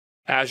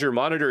Azure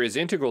Monitor is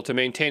integral to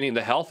maintaining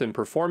the health and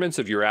performance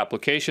of your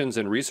applications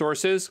and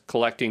resources,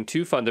 collecting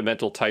two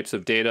fundamental types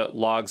of data,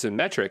 logs and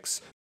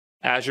metrics.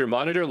 Azure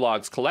Monitor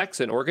Logs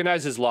collects and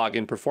organizes log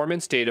and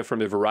performance data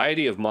from a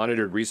variety of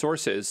monitored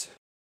resources.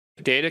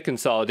 Data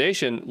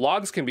consolidation: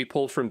 logs can be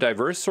pulled from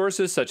diverse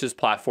sources such as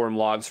platform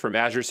logs from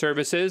Azure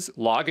services,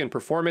 log and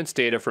performance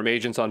data from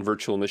agents on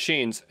virtual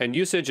machines, and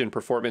usage and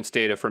performance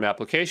data from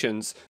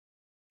applications.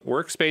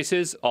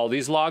 Workspaces: all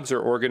these logs are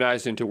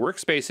organized into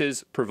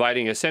workspaces,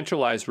 providing a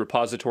centralized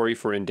repository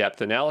for in-depth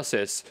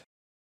analysis.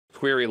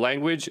 Query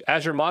language: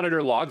 Azure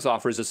Monitor Logs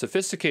offers a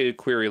sophisticated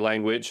query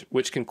language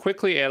which can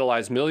quickly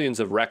analyze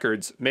millions of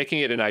records, making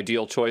it an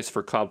ideal choice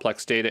for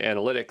complex data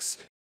analytics.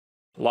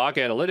 Log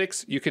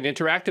analytics: you can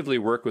interactively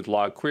work with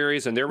log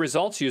queries and their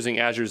results using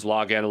Azure's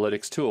Log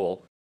Analytics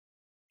tool.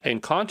 In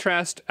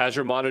contrast,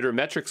 Azure Monitor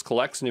Metrics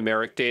collects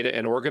numeric data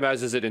and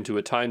organizes it into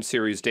a time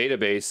series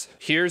database.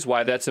 Here's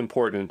why that's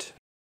important.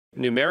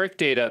 Numeric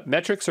data: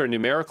 metrics are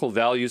numerical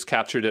values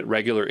captured at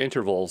regular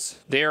intervals.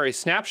 They are a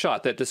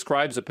snapshot that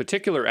describes a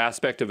particular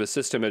aspect of a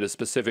system at a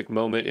specific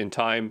moment in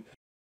time.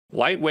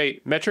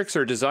 Lightweight: metrics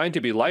are designed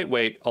to be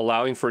lightweight,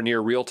 allowing for near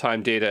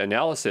real-time data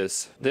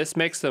analysis. This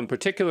makes them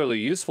particularly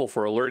useful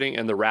for alerting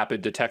and the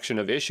rapid detection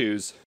of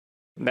issues.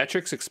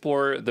 Metrics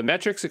Explorer: the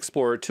Metrics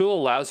Explorer tool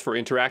allows for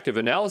interactive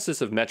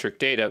analysis of metric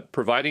data,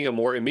 providing a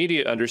more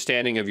immediate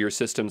understanding of your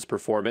system's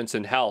performance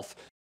and health.